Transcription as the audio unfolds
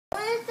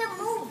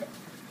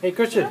Hey,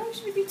 Christian. I don't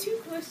want you to be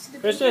too close to the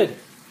Christian, bacon.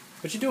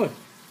 what you doing?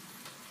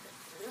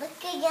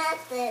 Looking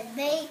at the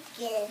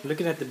bacon.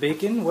 Looking at the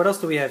bacon. What else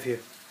do we have here?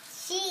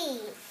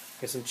 Cheese.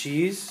 Got some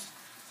cheese.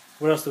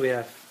 What else do we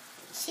have?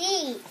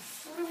 Cheese.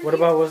 What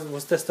about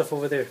what's that stuff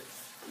over there?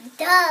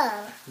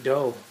 Dough.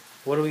 Dough.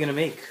 What are we gonna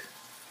make?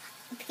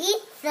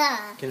 Pizza.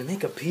 Gonna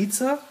make a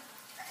pizza?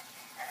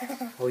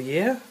 Oh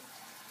yeah?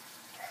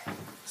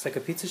 It's like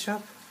a pizza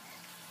shop?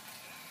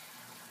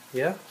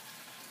 Yeah?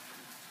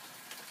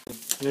 You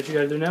know what you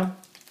gotta do now?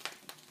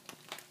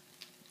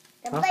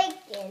 The Huh?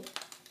 bacon.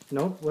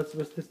 No? What's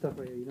this stuff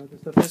right here? You know what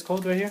this stuff is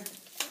called right here?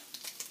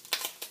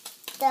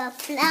 The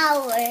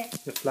flour.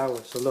 The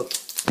flour. So look,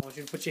 I want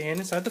you to put your hand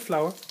inside the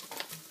flour.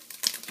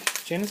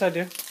 Put your hand inside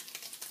there.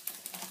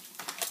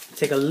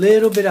 Take a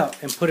little bit out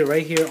and put it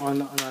right here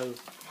on a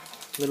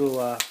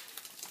little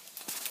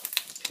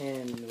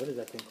pan. What is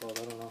that thing called?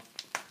 I don't know.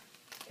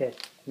 Okay,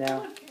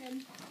 now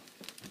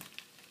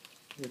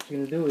what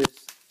you're gonna do is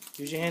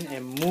use your hand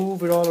and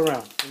move it all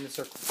around in the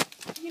circle.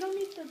 You don't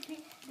need the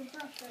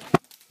brush right now.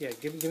 Yeah,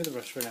 give me the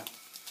brush for now.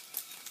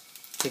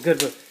 Okay,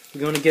 good.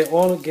 We're gonna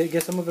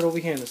get some of it over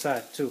here on the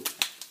side too.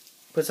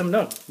 Put some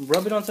down.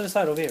 Rub it onto the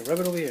side over here. Rub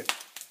it over here.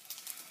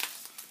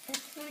 I'm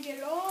gonna get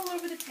it all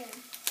over the pan.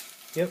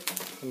 Yep.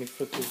 Let me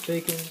flip this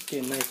bacon.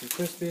 Get nice and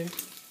crispy.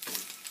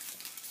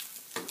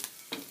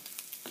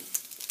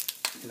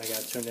 And I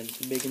gotta turn that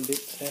into bacon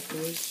bits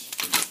afterwards.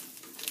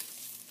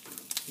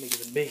 Make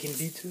it a bacon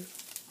beater.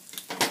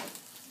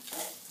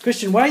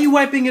 Christian, why are you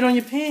wiping it on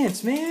your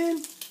pants,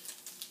 man?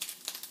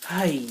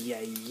 Ay,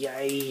 ay,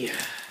 ay.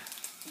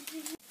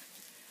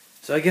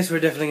 So I guess we're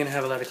definitely gonna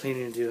have a lot of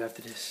cleaning to do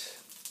after this.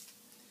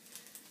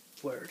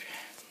 Word.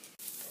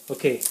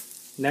 Okay,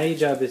 now your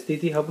job is,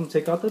 Titi, help him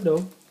take out the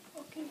dough.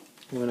 Okay.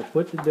 I'm gonna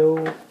put the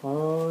dough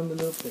on the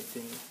little plate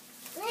thing.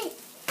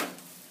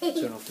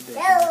 Turn off the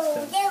bacon.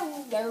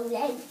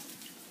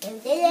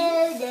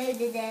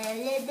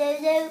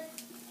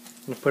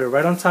 I'm gonna put it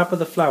right on top of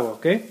the flour,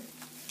 okay?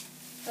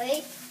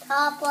 Right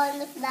top on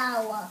the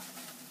flour.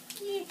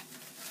 Yeah.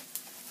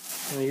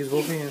 I'm gonna use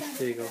both hands.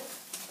 There you go.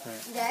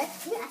 Alright.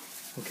 That's it.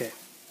 Okay.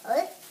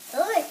 Oh,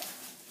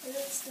 And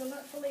it's still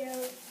not fully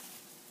out.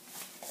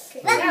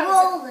 Okay, let's now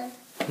roll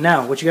it.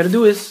 Now, what you gotta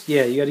do is, you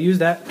gotta use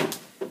that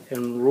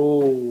and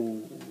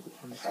roll.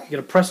 You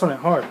gotta press on it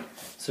hard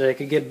so that it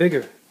can get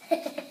bigger.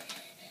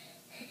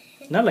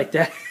 Not like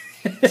that.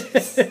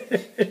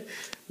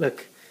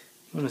 Look,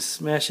 I'm gonna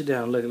smash it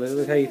down.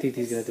 Look how your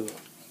Titi's gonna do it.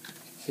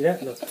 See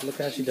that? Look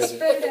how she does it.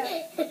 spread it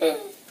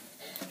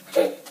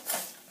out.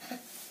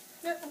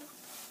 No.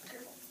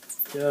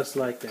 Just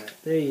like that.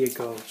 There you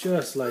go.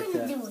 Just like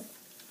that. Do it.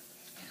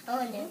 I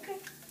want to. Okay.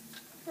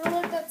 Now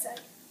like that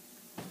side.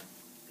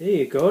 There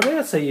you go.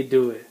 That's how you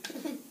do it.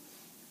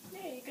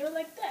 There you go,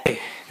 like that. Okay,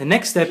 the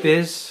next step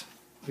is,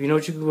 you know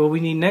what we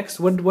need next?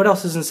 What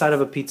else is inside of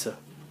a pizza?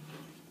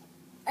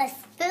 A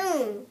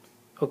spoon.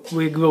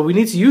 Okay, well, we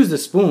need to use the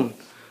spoon,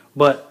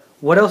 but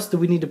what else do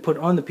we need to put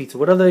on the pizza?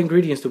 What other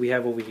ingredients do we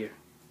have over here?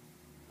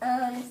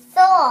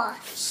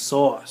 Sauce.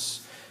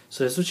 Sauce.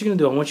 So that's what you're going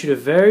to do. I want you to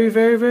very,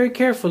 very, very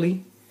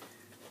carefully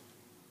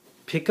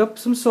pick up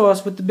some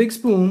sauce with the big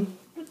spoon.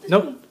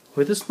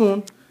 With the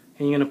spoon.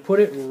 And you're going to put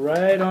it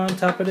right on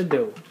top of the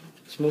dough.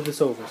 Just move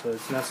this over so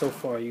it's not so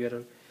far. You got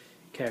to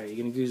carry. You're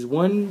going to use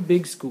one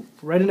big scoop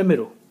right in the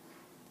middle.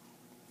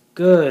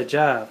 Good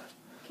job.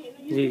 Okay,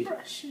 now use the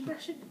brush.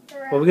 Brush it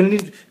around. Well, we're going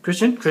to need,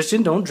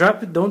 Christian, don't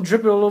drop it. Don't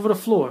drip it all over the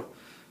floor.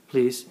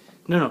 Please.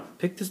 No.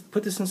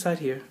 Put this inside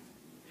here.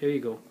 Here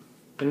you go.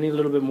 We're going to need a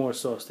little bit more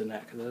sauce than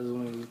that because that's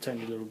only a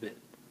tiny little bit.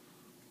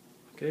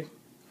 Okay?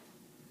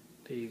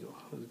 There you go.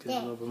 Let's get a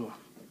little bit more.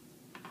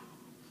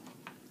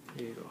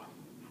 There you go.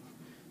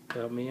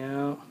 Help me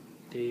out.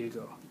 There you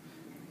go.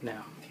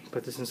 Now,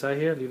 put this inside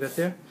here. Leave that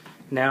there.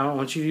 Now, I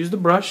want you to use the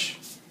brush.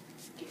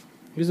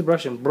 Use the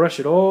brush and brush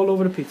it all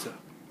over the pizza.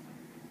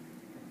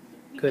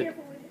 Be Good.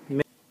 careful with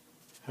it.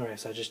 Alright,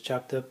 so I just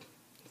chopped up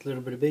a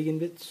little bit of bacon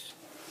bits.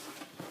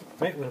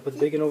 Right, we're going to put the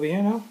bacon over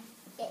here now.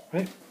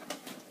 Right?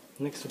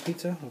 Next to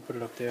pizza. We'll put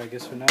it up there, I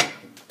guess, for now.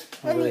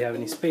 I don't really have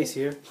any space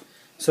here.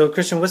 So,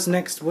 Christian, what's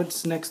next?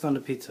 What's next on the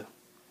pizza?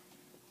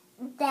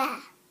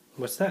 That.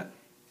 What's that?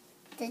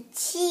 The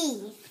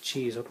cheese. The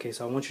cheese. Okay,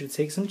 so I want you to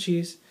take some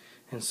cheese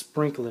and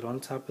sprinkle it on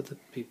top of the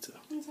pizza.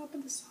 On top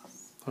of the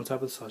sauce. On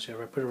top of the sauce, yeah.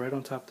 Right, put it right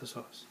on top of the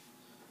sauce.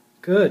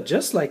 Good,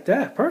 just like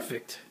that.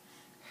 Perfect.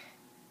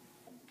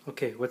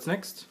 Okay, what's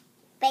next?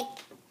 Bacon.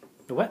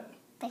 The what?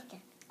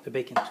 Bacon. The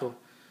bacon. So,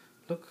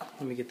 look,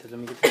 let me get this.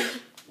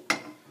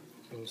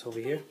 Bring this over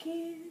here.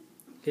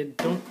 Okay,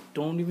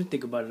 don't even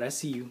think about it. I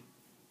see you.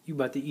 You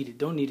about to eat it.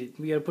 Don't eat it.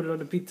 We gotta put it on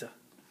the pizza.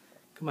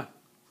 Come on.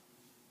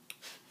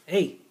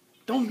 Hey,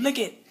 don't lick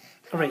it.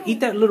 All right, eat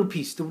that little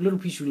piece. The little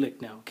piece you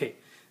licked now. Okay,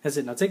 that's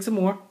it. Now take some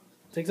more.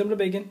 Take some of the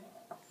bacon.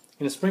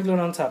 And sprinkle it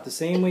on top the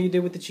same way you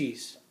did with the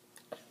cheese.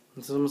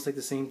 It's almost like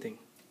the same thing.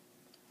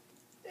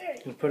 There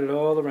you And put it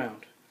all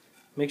around.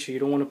 Make sure you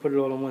don't want to put it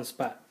all in one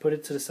spot. Put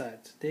it to the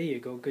sides. There you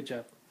go. Good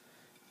job.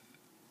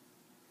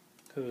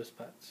 Go to the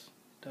spots.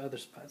 The other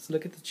spots.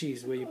 Look at the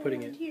cheese where you're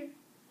putting it. Here.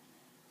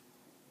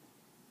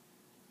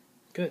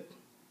 Good.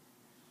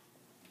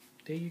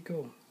 There you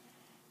go.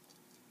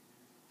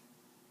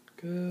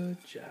 Good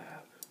job.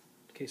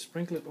 Okay,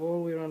 sprinkle it all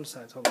the way around the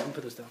sides. Hold on, let me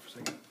put this down for a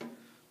second.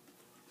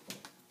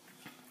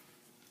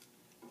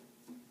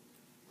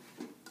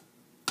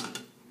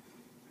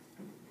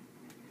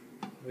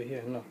 Over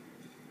here, no.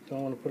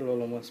 Don't want to put it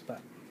all in one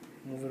spot.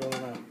 Move it all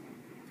around.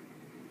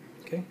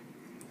 Okay?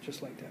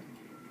 Just like that.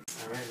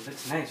 Alright, it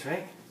looks nice,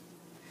 right?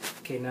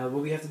 Okay, now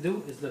what we have to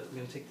do is, look, we're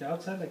going to take the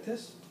outside like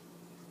this.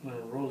 I'm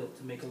going to roll it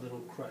to make a little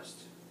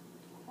crust.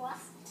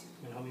 Crust? You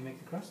want to help me make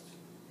the crust?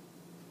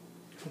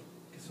 Cool.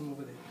 Get some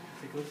over there.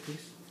 Take a little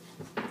piece.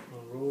 And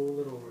roll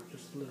it over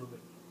just a little bit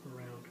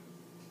around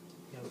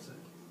the outside.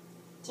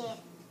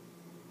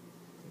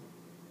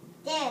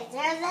 There's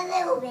a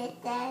little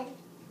bit then.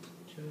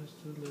 Just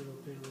a little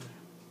bit there.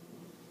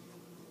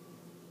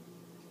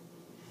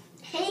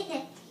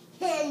 I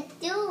can't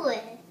do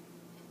it.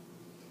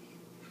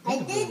 I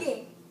did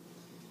it.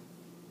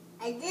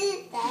 I did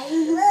it,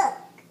 Daddy. Look.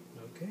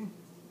 Okay,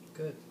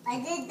 good. I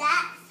did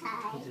that You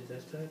side. did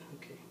that side?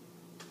 Okay.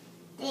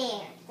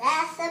 There.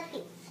 That's a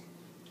pizza.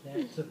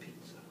 That's a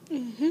pizza.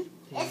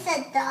 It's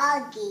a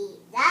doggy.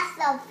 That's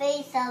the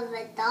face of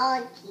a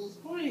doggy.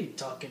 What are you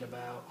talking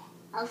about?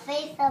 A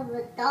face of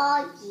a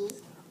doggy.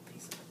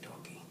 Piece of a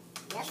doggy.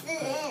 Yes,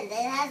 it is.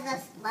 It has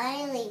a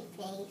smiley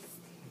face.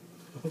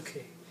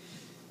 Okay.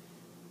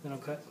 Then I'll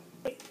cut.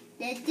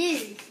 The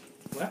dude.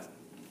 What?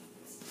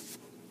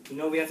 You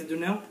know what we have to do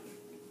now?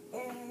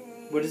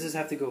 Where does this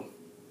have to go?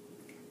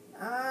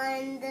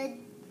 On the...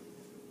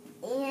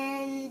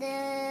 And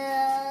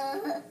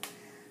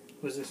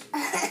What's this?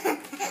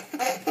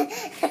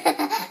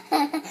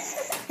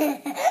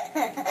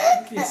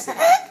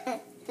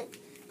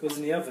 Goes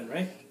in the oven,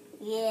 right?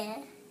 yeah.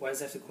 Why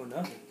does it have to go in the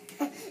oven?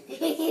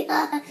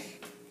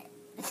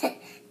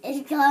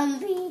 It's gonna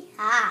be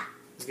hot.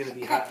 It's gonna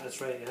be hot.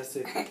 That's right. It has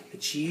to. The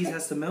cheese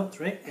has to melt,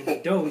 right? And the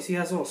dough, you see,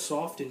 how it's all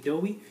soft and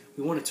doughy.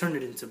 We want to turn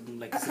it into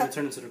like it's gonna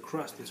turn into the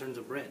crust in terms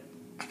of bread.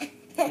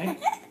 Right?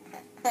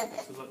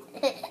 So look,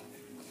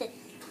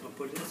 I'll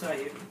put it inside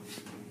here.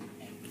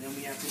 And then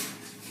we have to.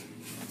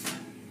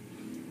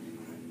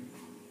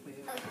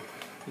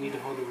 You need to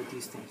hold it with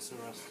these things,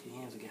 or else your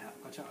hands will get hot.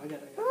 Watch out! I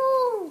got it.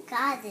 Ooh,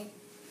 got it.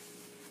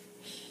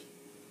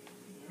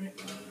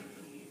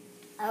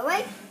 All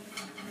right.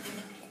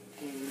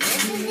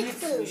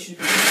 Alright. We should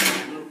be a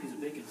little piece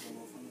of bacon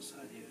fall off on the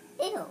side here.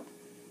 Ew.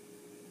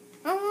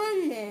 I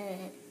want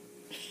it.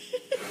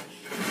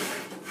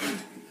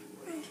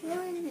 I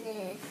want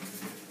it.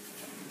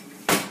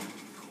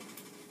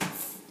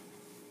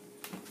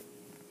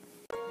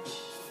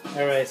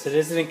 Alright, so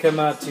this didn't come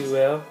out too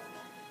well.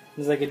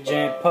 It's like a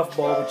giant puff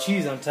ball with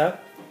cheese on top.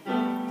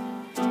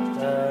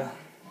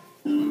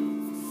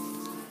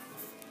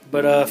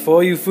 But for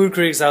all you food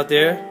critics out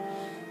there,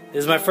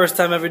 this is my first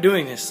time ever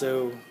doing this,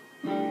 so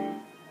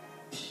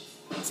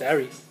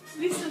sorry. At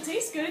least it'll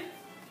taste good.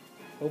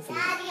 Hopefully.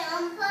 Daddy,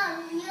 I'm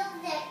putting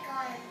music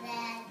on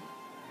that.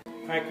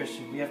 Alright,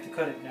 Christian, we have to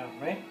cut it now,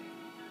 right?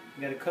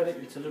 We gotta cut it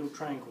into little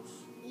triangles.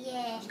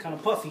 Yeah. It's kind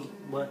of puffy,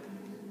 but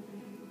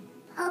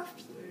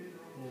Puffy.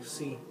 we'll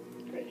see.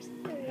 There it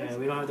Yeah, is.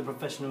 we don't have the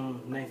professional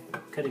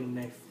cutting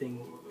knife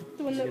thing.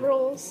 The one that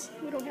rolls.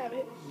 We don't have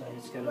it.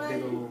 It's got a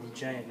big old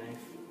giant knife.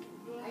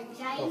 A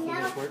giant Hopefully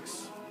this nut.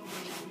 works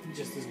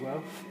just as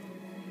well.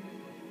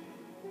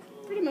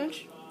 Pretty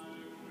much.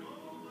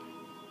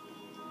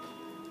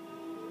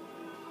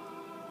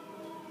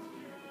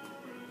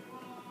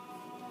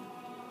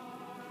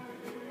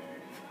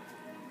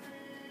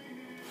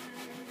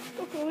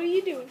 Coco, what are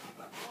you doing?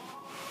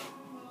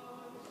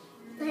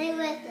 Play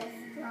with the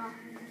straw.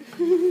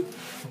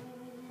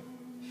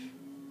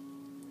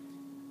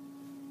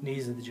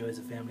 These are the joys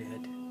of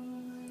familyhood.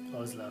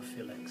 Always love,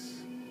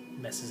 Felix.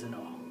 Messes and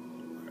all.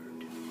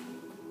 Word.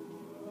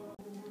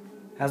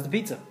 How's the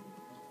pizza?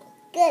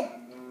 Good.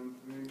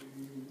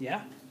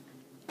 Yeah?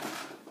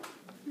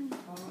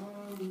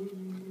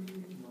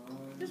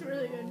 It's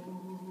really good.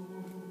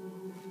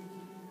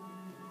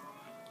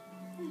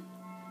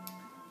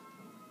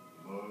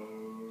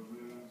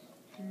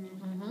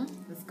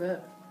 It's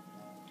good.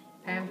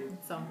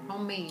 Some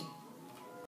homemade